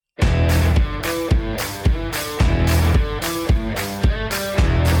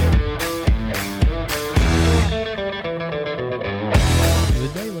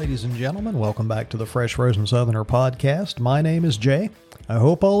gentlemen. Welcome back to the Fresh Frozen Southerner podcast. My name is Jay. I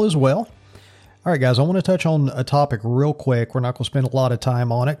hope all is well. All right, guys, I want to touch on a topic real quick. We're not going to spend a lot of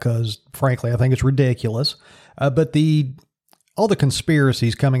time on it because, frankly, I think it's ridiculous. But all the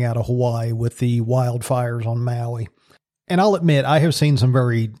conspiracies coming out of Hawaii with the wildfires on Maui. And I'll admit, I have seen some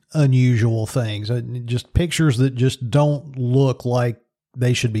very unusual things. Just pictures that just don't look like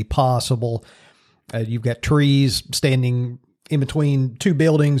they should be possible. You've got trees standing in between two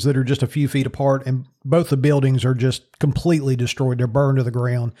buildings that are just a few feet apart, and both the buildings are just completely destroyed. They're burned to the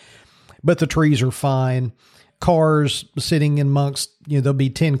ground, but the trees are fine. Cars sitting amongst, there'll be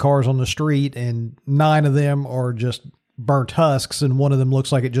 10 cars on the street, and 9 of them are just burnt husks, and one of them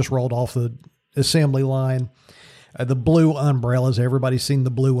looks like it just rolled off the assembly line. The blue umbrellas, everybody's seen the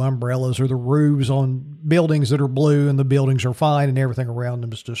blue umbrellas, or the roofs on buildings that are blue, and the buildings are fine, and everything around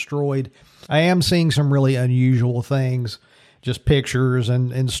them is destroyed. I am seeing some really unusual things. Just pictures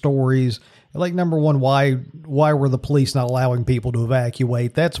and stories. Like, number one, why were the police not allowing people to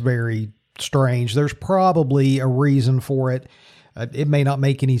evacuate? That's very strange. There's probably a reason for it. It may not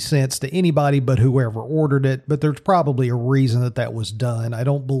make any sense to anybody but whoever ordered it, but there's probably a reason that was done. I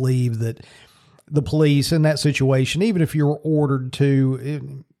don't believe that the police in that situation, even if you were ordered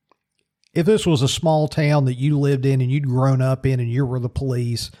to, if this was a small town that you lived in and you'd grown up in and you were the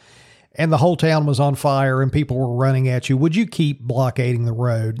police, and the whole town was on fire and people were running at you, would you keep blockading the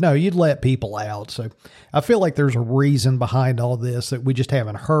road? No, you'd let people out. So I feel like there's a reason behind all this that we just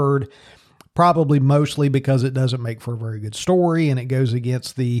haven't heard, probably mostly because it doesn't make for a very good story and it goes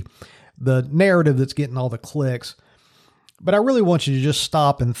against the narrative that's getting all the clicks. But I really want you to just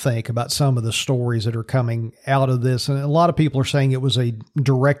stop and think about some of the stories that are coming out of this. And a lot of people are saying it was a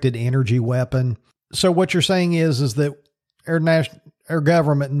directed energy weapon. So what you're saying is that our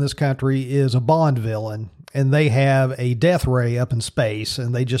government in this country is a Bond villain, and they have a death ray up in space,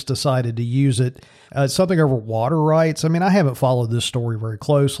 and they just decided to use it. Something over water rights. I mean, I haven't followed this story very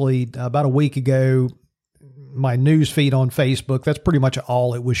closely. About a week ago, my news feed on Facebook, that's pretty much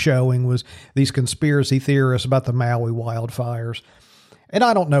all it was showing, was these conspiracy theorists about the Maui wildfires. And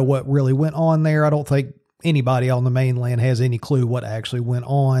I don't know what really went on there. I don't think anybody on the mainland has any clue what actually went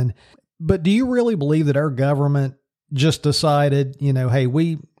on. But do you really believe that our government just decided, hey,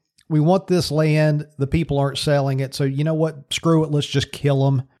 we want this land, the people aren't selling it, so you know what, screw it, let's just kill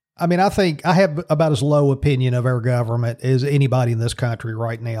them? I mean, I think I have about as low opinion of our government as anybody in this country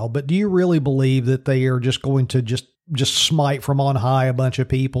right now, but do you really believe that they are just going to just smite from on high a bunch of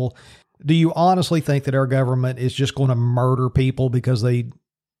people? Do you honestly think that our government is just going to murder people because they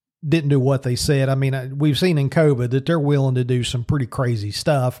didn't do what they said? I mean, we've seen in COVID that they're willing to do some pretty crazy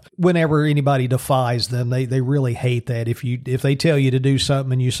stuff. Whenever anybody defies them, they really hate that. If they tell you to do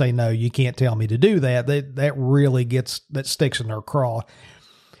something and you say, no, you can't tell me to do that, that really that sticks in their craw.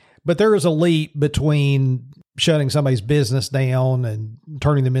 But there is a leap between shutting somebody's business down and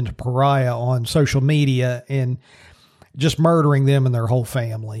turning them into pariah on social media and just murdering them and their whole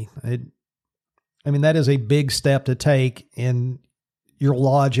family. That is a big step to take in your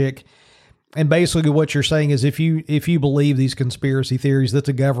logic. And basically what you're saying is if you believe these conspiracy theories that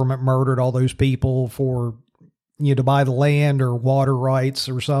the government murdered all those people for, to buy the land or water rights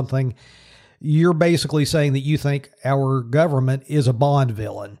or something, you're basically saying that you think our government is a Bond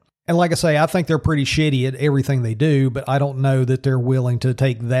villain. And like I say, I think they're pretty shitty at everything they do, but I don't know that they're willing to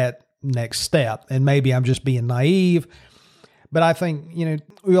take that next step. And maybe I'm just being naive. But I think,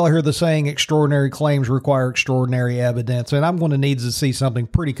 we all hear the saying, extraordinary claims require extraordinary evidence. And I'm going to need to see something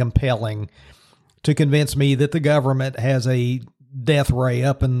pretty compelling to convince me that the government has a death ray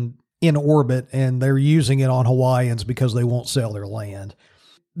up in orbit and they're using it on Hawaiians because they won't sell their land.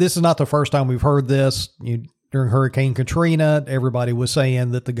 This is not the first time we've heard this. During Hurricane Katrina, everybody was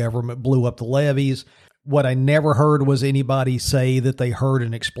saying that the government blew up the levees. What I never heard was anybody say that they heard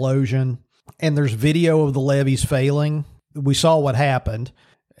an explosion. And there's video of the levees failing. We saw what happened,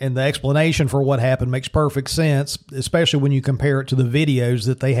 and the explanation for what happened makes perfect sense, especially when you compare it to the videos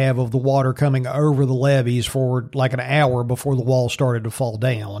that they have of the water coming over the levees for like an hour before the wall started to fall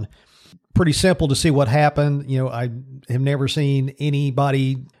down. Pretty simple to see what happened. I have never seen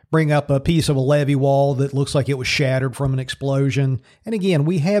anybody bring up a piece of a levee wall that looks like it was shattered from an explosion. And again,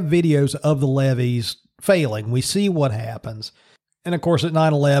 we have videos of the levees failing. We see what happens. And of course, at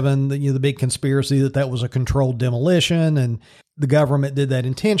 9/11, the big conspiracy that was a controlled demolition and the government did that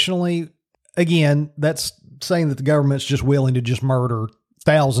intentionally. Again, that's saying that the government's just willing to just murder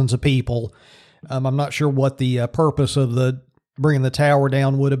thousands of people. I'm not sure what the purpose of bringing the tower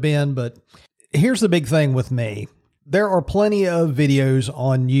down would have been, but here's the big thing with me. There are plenty of videos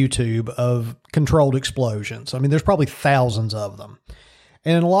on YouTube of controlled explosions. I mean, there's probably thousands of them.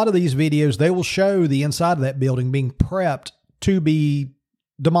 And in a lot of these videos, they will show the inside of that building being prepped to be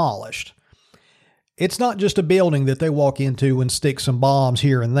demolished. It's not just a building that they walk into and stick some bombs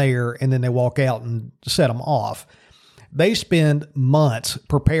here and there, and then they walk out and set them off. They spend months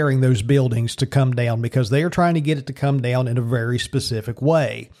preparing those buildings to come down because they are trying to get it to come down in a very specific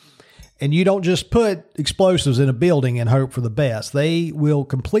way. And you don't just put explosives in a building and hope for the best. They will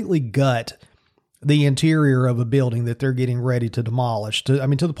completely gut the interior of a building that they're getting ready to demolish. To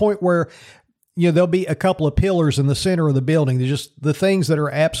the point where, there'll be a couple of pillars in the center of the building. They're just the things that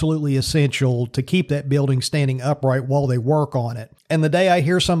are absolutely essential to keep that building standing upright while they work on it. And the day I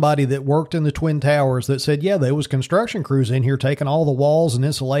hear somebody that worked in the Twin Towers that said, yeah, there was construction crews in here taking all the walls and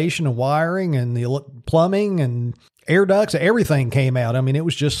insulation and wiring and the plumbing and air ducts, everything came out. It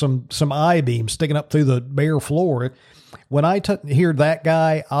was just some I-beams sticking up through the bare floor. When I hear that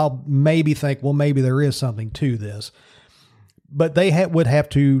guy, I'll maybe think, well, maybe there is something to this. But they would have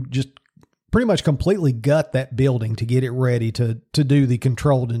to just pretty much completely gut that building to get it ready to do the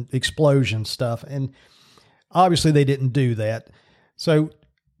controlled explosion stuff. And obviously they didn't do that. So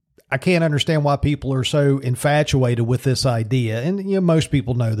I can't understand why people are so infatuated with this idea. And, most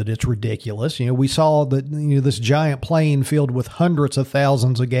people know that it's ridiculous. We saw that, this giant plane filled with hundreds of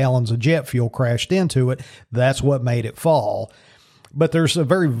thousands of gallons of jet fuel crashed into it. That's what made it fall. But there's a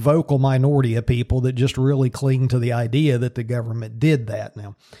very vocal minority of people that just really cling to the idea that the government did that.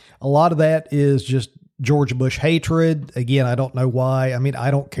 Now, a lot of that is just George Bush hatred. Again, I don't know why.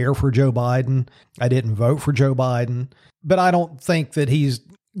 I don't care for Joe Biden. I didn't vote for Joe Biden. But I don't think that he's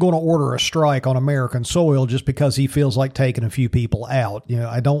going to order a strike on American soil just because he feels like taking a few people out.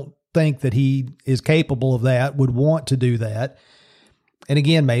 I don't think that he is capable of that, would want to do that. And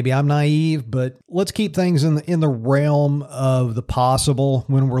again, maybe I'm naive, but let's keep things in the realm of the possible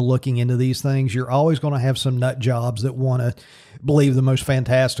when we're looking into these things. You're always going to have some nut jobs that want to believe the most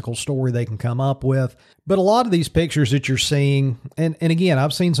fantastical story they can come up with. But a lot of these pictures that you're seeing, and again,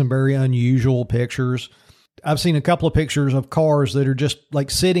 I've seen some very unusual pictures. I've seen a couple of pictures of cars that are just like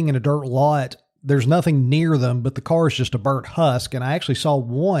sitting in a dirt lot. There's nothing near them, but the car is just a burnt husk. And I actually saw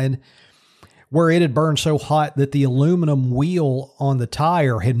one where it had burned so hot that the aluminum wheel on the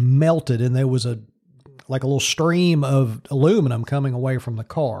tire had melted, and there was a little stream of aluminum coming away from the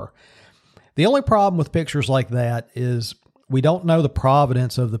car. The only problem with pictures like that is we don't know the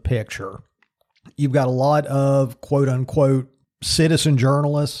provenance of the picture. You've got a lot of quote unquote citizen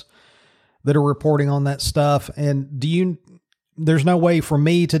journalists that are reporting on that stuff. And there's no way for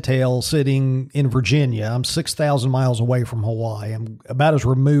me to tell sitting in Virginia. I'm 6,000 miles away from Hawaii. I'm about as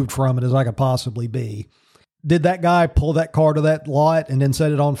removed from it as I could possibly be. Did that guy pull that car to that lot and then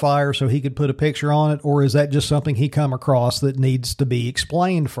set it on fire so he could put a picture on it? Or is that just something he come across that needs to be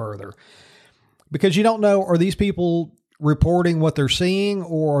explained further? Because you don't know, are these people reporting what they're seeing,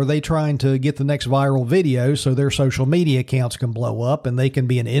 or are they trying to get the next viral video so their social media accounts can blow up and they can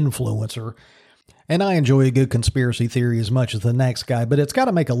be an influencer? And I enjoy a good conspiracy theory as much as the next guy, but it's got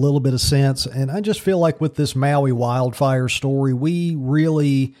to make a little bit of sense. And I just feel like with this Maui wildfire story,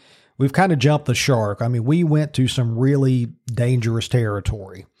 we've kind of jumped the shark. We went to some really dangerous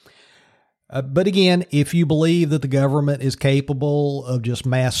territory. But again, if you believe that the government is capable of just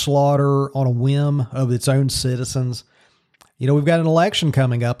mass slaughter on a whim of its own citizens, we've got an election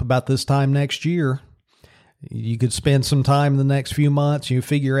coming up about this time next year. You could spend some time in the next few months,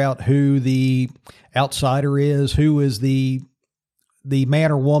 figure out who the outsider is, who is the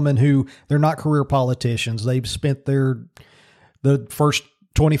man or woman who they're not career politicians. They've spent the first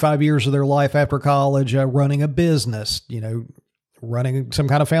 25 years of their life after college running a business, running some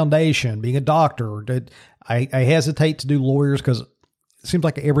kind of foundation, being a doctor. I hesitate to do lawyers because it seems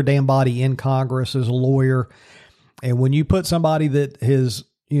like every damn body in Congress is a lawyer. And when you put somebody that has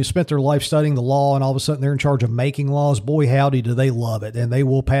spent their life studying the law and all of a sudden they're in charge of making laws, boy, howdy, do they love it. And they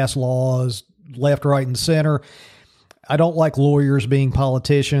will pass laws left, right, and center. I don't like lawyers being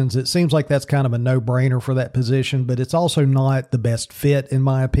politicians. It seems like that's kind of a no-brainer for that position, but it's also not the best fit, in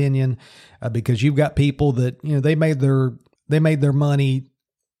my opinion, because you've got people that, they made their money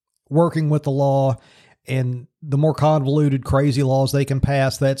working with the law, and the more convoluted, crazy laws they can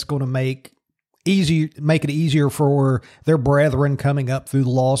pass, that's going to make it easier for their brethren coming up through the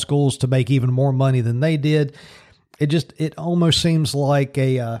law schools to make even more money than they did. It almost seems like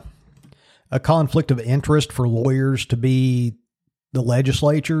a conflict of interest for lawyers to be the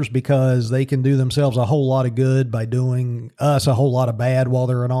legislatures, because they can do themselves a whole lot of good by doing us a whole lot of bad while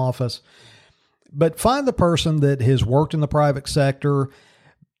they're in office. But find the person that has worked in the private sector.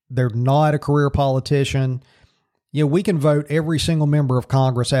 They're not a career politician. We can vote every single member of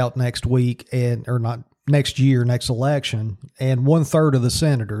Congress out next week, or not next year, next election, and 1/3 of the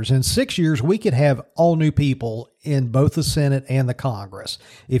senators. In 6 years, we could have all new people in both the Senate and the Congress.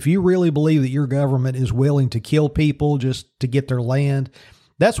 If you really believe that your government is willing to kill people just to get their land,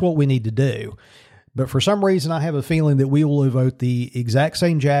 that's what we need to do. But for some reason, I have a feeling that we will vote the exact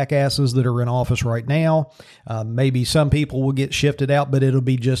same jackasses that are in office right now. Maybe some people will get shifted out, but it'll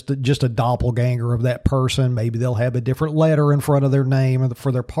be just a doppelganger of that person. Maybe they'll have a different letter in front of their name or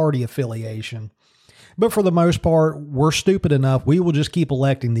for their party affiliation. But for the most part, we're stupid enough. We will just keep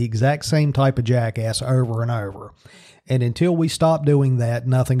electing the exact same type of jackass over and over. And until we stop doing that,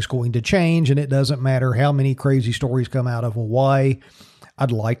 nothing's going to change. And it doesn't matter how many crazy stories come out of Hawaii. I'd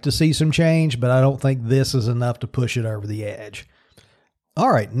like to see some change, but I don't think this is enough to push it over the edge.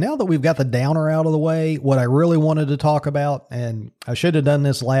 All right, now that we've got the downer out of the way, what I really wanted to talk about, and I should have done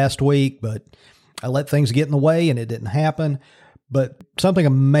this last week, but I let things get in the way and it didn't happen. But something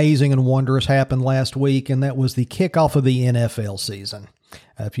amazing and wondrous happened last week, and that was the kickoff of the NFL season.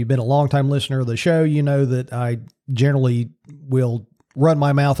 If you've been a longtime listener of the show, you know that I generally will run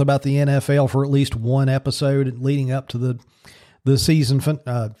my mouth about the NFL for at least one episode leading up to the season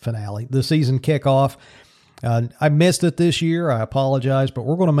finale, the season kickoff. I missed it this year. I apologize, but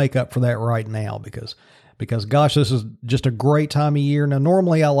we're going to make up for that right now because gosh, this is just a great time of year. Now,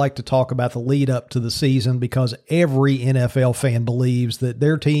 normally I like to talk about the lead up to the season because every NFL fan believes that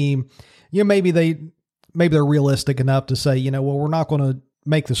their team, maybe they're realistic enough to say, well, we're not going to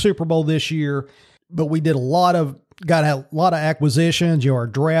make the Super Bowl this year, but we did got a lot of acquisitions. Our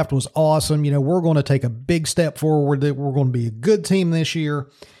draft was awesome. We're going to take a big step forward, that we're going to be a good team this year.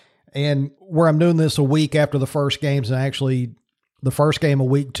 And where I'm doing this a week after the first games, and actually the first game of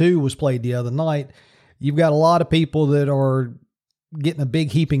week 2 was played the other night, you've got a lot of people that are getting a big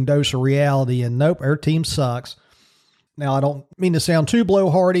heaping dose of reality, and nope, our team sucks. Now, I don't mean to sound too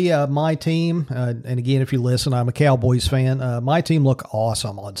blowhardy. My team, and again, if you listen, I'm a Cowboys fan. My team looked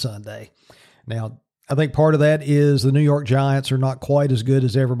awesome on Sunday. Now, I think part of that is the New York Giants are not quite as good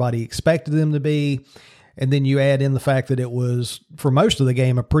as everybody expected them to be. And then you add in the fact that it was, for most of the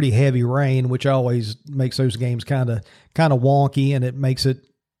game, a pretty heavy rain, which always makes those games kind of wonky, and it makes it,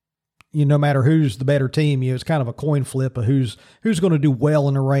 no matter who's the better team, it's kind of a coin flip of who's going to do well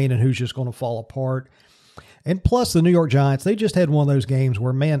in the rain and who's just going to fall apart. And plus the New York Giants, they just had one of those games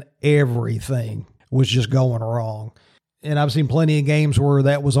where, man, everything was just going wrong. And I've seen plenty of games where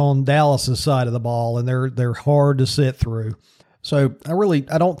that was on Dallas's side of the ball, and they're hard to sit through. So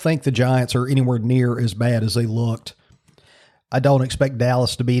I don't think the Giants are anywhere near as bad as they looked. I don't expect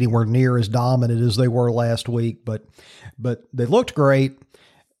Dallas to be anywhere near as dominant as they were last week, but they looked great.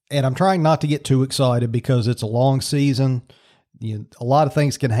 And I'm trying not to get too excited because it's a long season. A lot of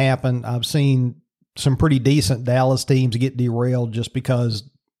things can happen. I've seen some pretty decent Dallas teams get derailed just because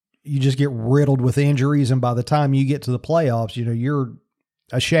you just get riddled with injuries. And by the time you get to the playoffs, you're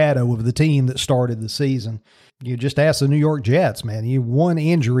a shadow of the team that started the season. You just ask the New York Jets, man, one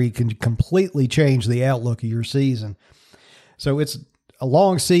injury can completely change the outlook of your season. So it's a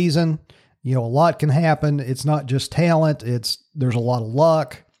long season. A lot can happen. It's not just talent. There's a lot of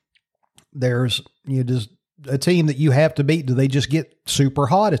luck. There's, just a team that you have to beat. Do they just get super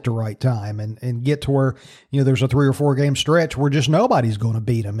hot at the right time and get to where, there's a 3 or 4 game stretch where just nobody's going to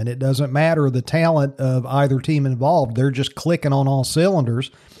beat them. And it doesn't matter the talent of either team involved. They're just clicking on all cylinders,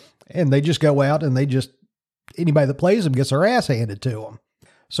 and they just go out and anybody that plays them gets their ass handed to them.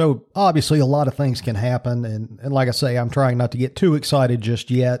 So obviously a lot of things can happen. And like I say, I'm trying not to get too excited just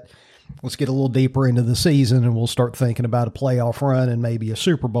yet. Let's get a little deeper into the season and we'll start thinking about a playoff run and maybe a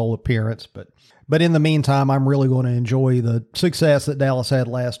Super Bowl appearance. But in the meantime, I'm really going to enjoy the success that Dallas had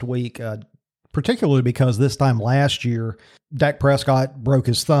last week, particularly because this time last year, Dak Prescott broke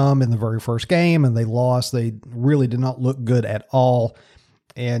his thumb in the very first game and they lost. They really did not look good at all.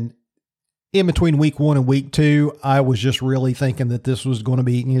 And in between week 1 and week 2, I was just really thinking that this was going to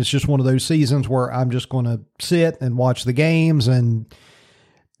be, it's just one of those seasons where I'm just going to sit and watch the games, and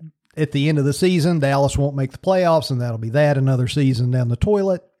at the end of the season, Dallas won't make the playoffs, and that'll be that, another season down the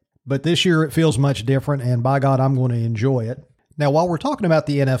toilet. But this year it feels much different, and by God, I'm going to enjoy it. Now, while we're talking about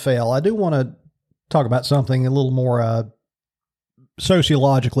the NFL, I do want to talk about something a little more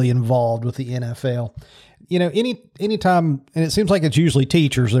sociologically involved with the NFL. Anytime, and it seems like it's usually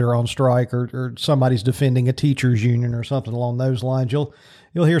teachers that are on strike or somebody's defending a teachers union or something along those lines, you'll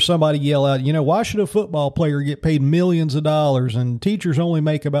hear somebody yell out, why should a football player get paid millions of dollars and teachers only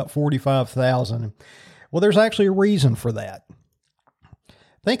make about $45,000? Well, there's actually a reason for that.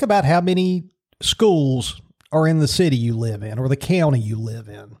 Think about how many schools are in the city you live in or the county you live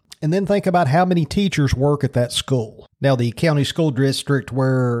in. And then think about how many teachers work at that school. Now, the county school district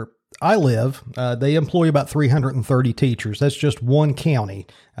where I live, they employ about 330 teachers. That's just one county.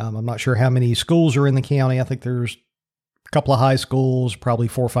 I'm not sure how many schools are in the county. I think there's a couple of high schools, probably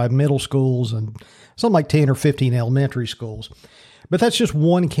 4 or 5 middle schools, and something like 10 or 15 elementary schools. But that's just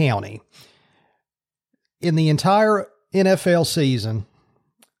one county. In the entire NFL season,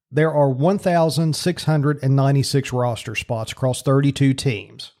 there are 1,696 roster spots across 32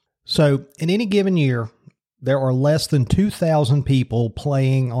 teams. So in any given year, there are less than 2,000 people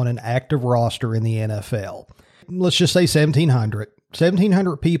playing on an active roster in the NFL. Let's just say 1,700.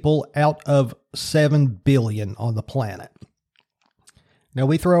 1,700 people out of 7 billion on the planet. Now,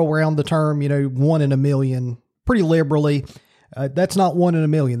 we throw around the term, 1 in a million pretty liberally. That's not 1 in a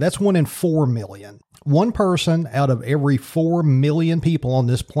million. That's 1 in 4 million. One person out of every 4 million people on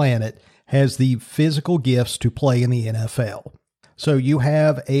this planet has the physical gifts to play in the NFL. So you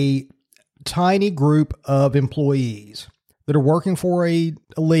have a tiny group of employees that are working for a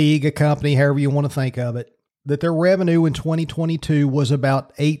league, a company, however you want to think of it, that their revenue in 2022 was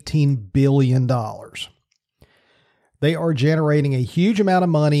about $18 billion. They are generating a huge amount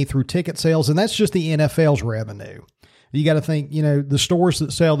of money through ticket sales, and that's just the NFL's revenue. You got to think, the stores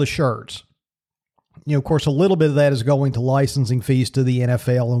that sell the shirts. Of course, a little bit of that is going to licensing fees to the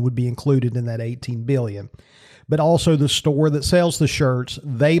NFL and would be included in that $18 billion. But also the store that sells the shirts,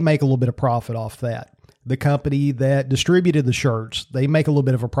 they make a little bit of profit off that. The company that distributed the shirts, they make a little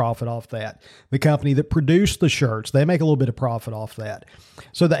bit of a profit off that. The company that produced the shirts, they make a little bit of profit off that.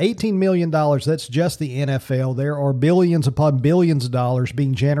 So the $18 million, that's just the NFL. There are billions upon billions of dollars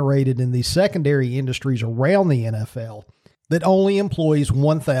being generated in these secondary industries around the NFL that only employs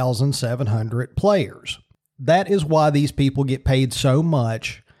 1,700 players. That is why these people get paid so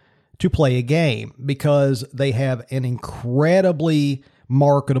much to play a game, because they have an incredibly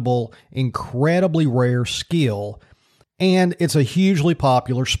marketable, incredibly rare skill, and it's a hugely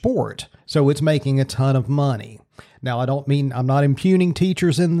popular sport. So it's making a ton of money. Now, I'm not impugning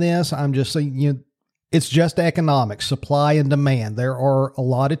teachers in this. I'm just saying, it's just economics, supply and demand. There are a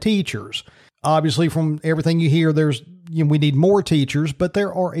lot of teachers. Obviously, from everything you hear, we need more teachers, but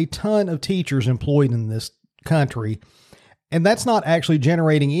there are a ton of teachers employed in this country. And that's not actually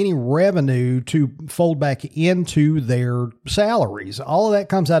generating any revenue to fold back into their salaries. All of that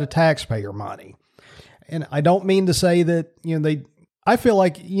comes out of taxpayer money. And I don't mean to say that, I feel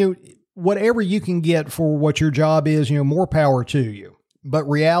like, whatever you can get for what your job is, more power to you. But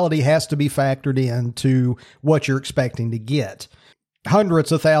reality has to be factored into what you're expecting to get.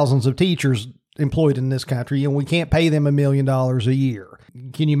 Hundreds of thousands of teachers employed in this country, and we can't pay them $1 million a year.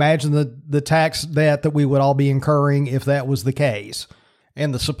 Can you imagine the tax debt that we would all be incurring if that was the case?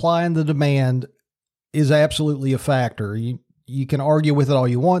 And the supply and the demand is absolutely a factor. You can argue with it all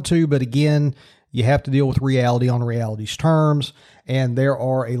you want to, but again, you have to deal with reality on reality's terms. And there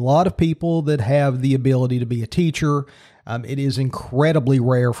are a lot of people that have the ability to be a teacher. It is incredibly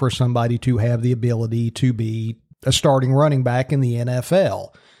rare for somebody to have the ability to be a starting running back in the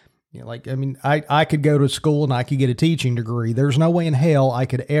NFL. I could go to school and I could get a teaching degree. There's no way in hell I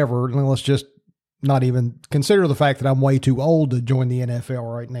could ever, and let's just not even consider the fact that I'm way too old to join the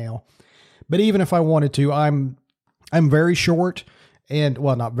NFL right now. But even if I wanted to, I'm very short, and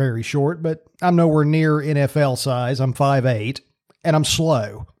well, not very short, but I'm nowhere near NFL size. I'm 5'8", and I'm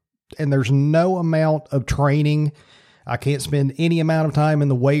slow. And there's no amount of training. I can't spend any amount of time in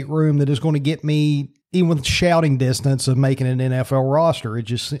the weight room that is going to get me even with shouting distance of making an NFL roster.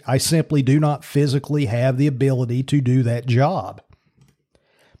 I simply do not physically have the ability to do that job.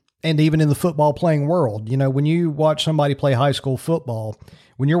 And even in the football playing world, when you watch somebody play high school football,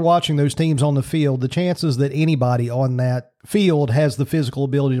 when you're watching those teams on the field, the chances that anybody on that field has the physical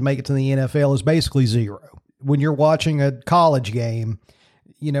ability to make it to the NFL is basically zero. When you're watching a college game,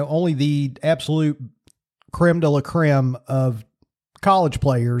 only the absolute creme de la creme of college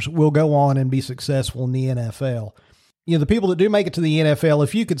players will go on and be successful in the NFL. The people that do make it to the NFL,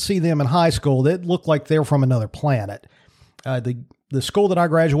 if you could see them in high school, they look like they're from another planet. The school that I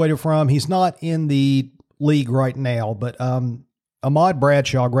graduated from, he's not in the league right now, but Ahmad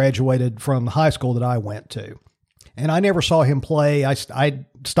Bradshaw graduated from the high school that I went to. And I never saw him play. I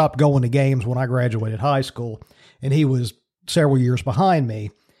stopped going to games when I graduated high school, and he was several years behind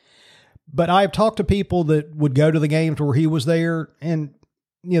me. But I've talked to people that would go to the games where he was there, and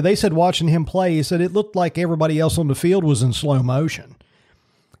they said watching him play, he said it looked like everybody else on the field was in slow motion.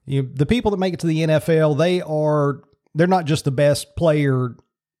 The people that make it to the NFL, they're not just the best player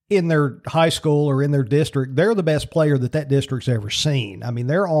in their high school or in their district. They're the best player that district's ever seen. I mean,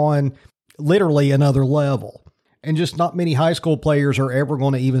 they're on literally another level, and just not many high school players are ever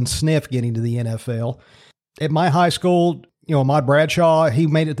going to even sniff getting to the NFL. At my high school, Ahmad Bradshaw, he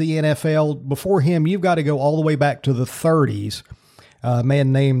made it to the NFL. Before him, you've got to go all the way back to the 30s. A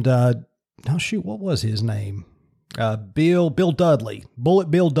man named, what was his name? Bill Dudley.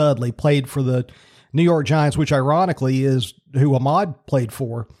 Bullet Bill Dudley played for the New York Giants, which ironically is who Ahmad played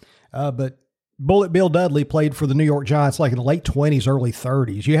for. But Bullet Bill Dudley played for the New York Giants like in the late 20s, early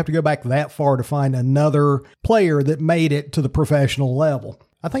 30s. You have to go back that far to find another player that made it to the professional level.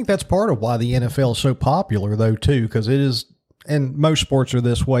 I think that's part of why the NFL is so popular, though, too, because it is, and most sports are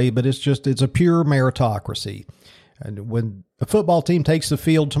this way, but it's a pure meritocracy. And when a football team takes the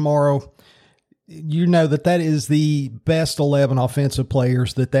field tomorrow, you know that is the best 11 offensive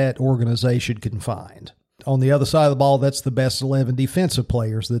players that organization can find. On the other side of the ball, that's the best 11 defensive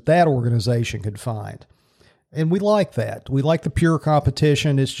players that organization could find. And we like that. We like the pure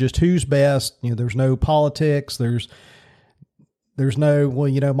competition. It's just who's best. There's no politics. There's no,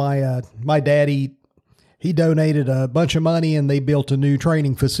 my daddy, he donated a bunch of money and they built a new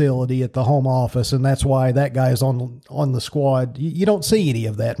training facility at the home office. And that's why that guy is on the squad. You don't see any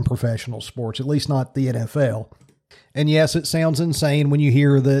of that in professional sports, at least not the NFL. And yes, it sounds insane when you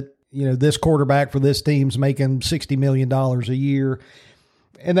hear that, this quarterback for this team's making $60 million a year.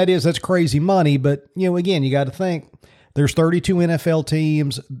 And that's crazy money. But, again, you got to think there's 32 NFL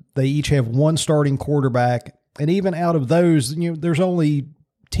teams. They each have one starting quarterback. And even out of those, there's only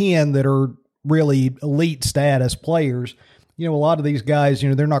 10 that are really elite status players. A lot of these guys,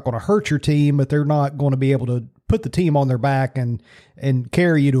 they're not going to hurt your team, but they're not going to be able to put the team on their back and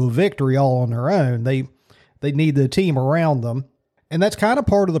carry you to a victory all on their own. They need the team around them. And that's kind of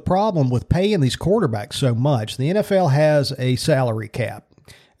part of the problem with paying these quarterbacks so much. The NFL has a salary cap,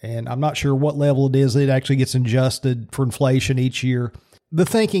 and I'm not sure what level it is. It actually gets adjusted for inflation each year. The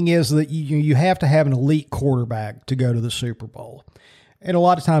thinking is that you have to have an elite quarterback to go to the Super Bowl. And a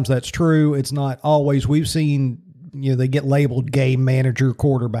lot of times that's true. It's not always. We've seen, they get labeled game manager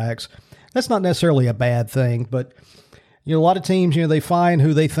quarterbacks. That's not necessarily a bad thing, but a lot of teams, they find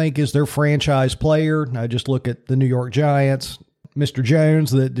who they think is their franchise player. I just look at the New York Giants. Mr.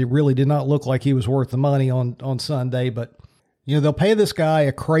 Jones, that really did not look like he was worth the money on Sunday, but they'll pay this guy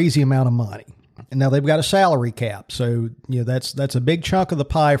a crazy amount of money. And now they've got a salary cap. So, that's a big chunk of the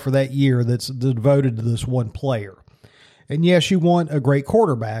pie for that year that's devoted to this one player. And yes, you want a great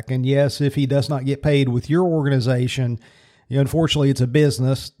quarterback. And yes, if he does not get paid with your organization, unfortunately it's a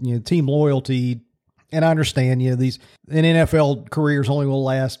business, team loyalty. And I understand, an NFL careers only will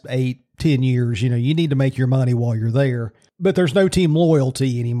last 8-10 years. You need to make your money while you're there. But there's no team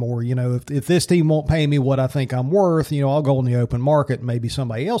loyalty anymore. If this team won't pay me what I think I'm worth, I'll go in the open market and maybe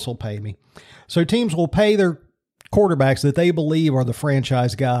somebody else will pay me. So teams will pay their quarterbacks that they believe are the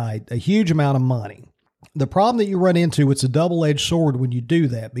franchise guy a huge amount of money. The problem that you run into, it's a double-edged sword when you do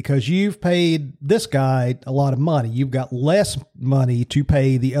that, because you've paid this guy a lot of money. You've got less money to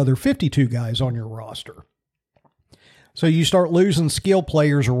pay the other 52 guys on your roster. So you start losing skill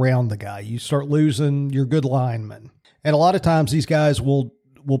players around the guy. You start losing your good linemen. And a lot of times these guys will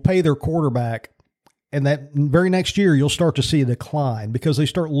pay their quarterback, and that very next year you'll start to see a decline because they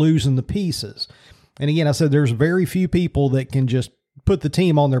start losing the pieces. And again, I said there's very few people that can just put the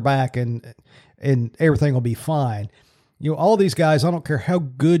team on their back and everything will be fine. All these guys, I don't care how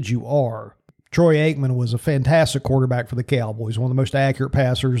good you are. Troy Aikman was a fantastic quarterback for the Cowboys, one of the most accurate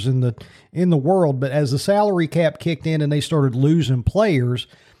passers in the world. But as the salary cap kicked in and they started losing players,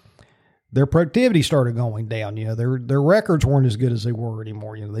 their productivity started going down. Their records weren't as good as they were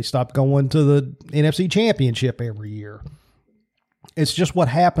anymore. They stopped going to the NFC Championship every year. It's just what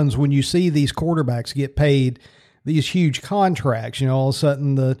happens when you see these quarterbacks get paid these huge contracts. All of a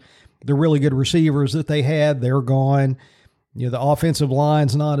sudden the really good receivers that they had, they're gone. The offensive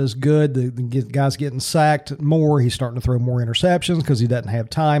line's not as good. The guy's getting sacked more. He's starting to throw more interceptions because he doesn't have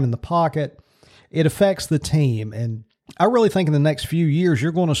time in the pocket. It affects the team. And I really think in the next few years,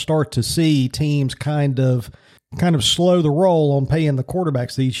 you're going to start to see teams kind of slow the roll on paying the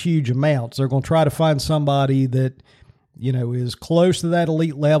quarterbacks these huge amounts. They're going to try to find somebody that, is close to that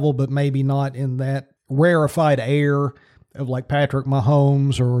elite level, but maybe not in that rarefied air of like Patrick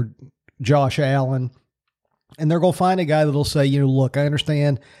Mahomes or Josh Allen. And they're going to find a guy that'll say, look, I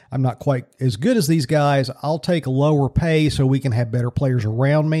understand I'm not quite as good as these guys. I'll take a lower pay so we can have better players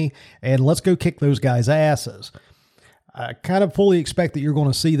around me, and let's go kick those guys' asses. I kind of fully expect that you're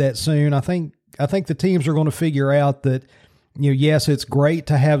going to see that soon. I think the teams are going to figure out that, yes, it's great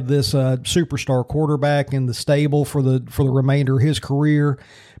to have this superstar quarterback in the stable for the remainder of his career,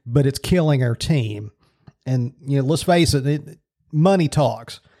 but it's killing our team. And, let's face it, money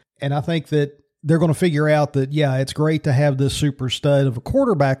talks. And I think that they're going to figure out that, yeah, it's great to have this super stud of a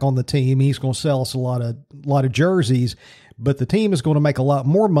quarterback on the team. He's going to sell us a lot of jerseys, but the team is going to make a lot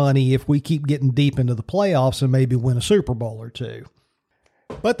more money if we keep getting deep into the playoffs and maybe win a Super Bowl or two.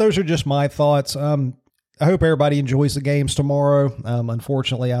 But those are just my thoughts. I hope everybody enjoys the games tomorrow.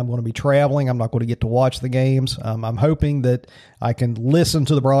 Unfortunately, I'm going to be traveling. I'm not going to get to watch the games. I'm hoping that I can listen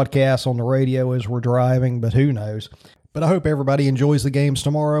to the broadcast on the radio as we're driving, but who knows. But I hope everybody enjoys the games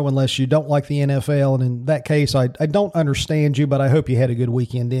tomorrow, unless you don't like the NFL. And in that case, I don't understand you, but I hope you had a good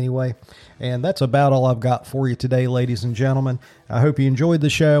weekend anyway. And that's about all I've got for you today, ladies and gentlemen. I hope you enjoyed the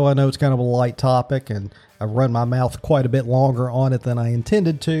show. I know it's kind of a light topic, and I've run my mouth quite a bit longer on it than I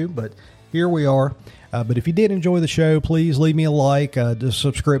intended to, but here we are. But if you did enjoy the show, please leave me a like. The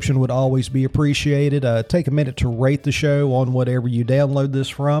subscription would always be appreciated. Take a minute to rate the show on whatever you download this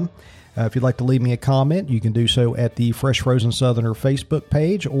from. If you'd like to leave me a comment, you can do so at the Fresh Frozen Southerner Facebook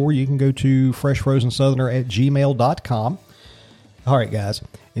page, or you can go to freshfrozensoutherner@gmail.com. All right, guys,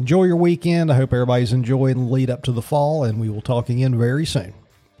 enjoy your weekend. I hope everybody's enjoying the lead up to the fall, and we will talk again very soon.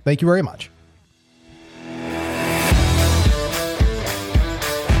 Thank you very much.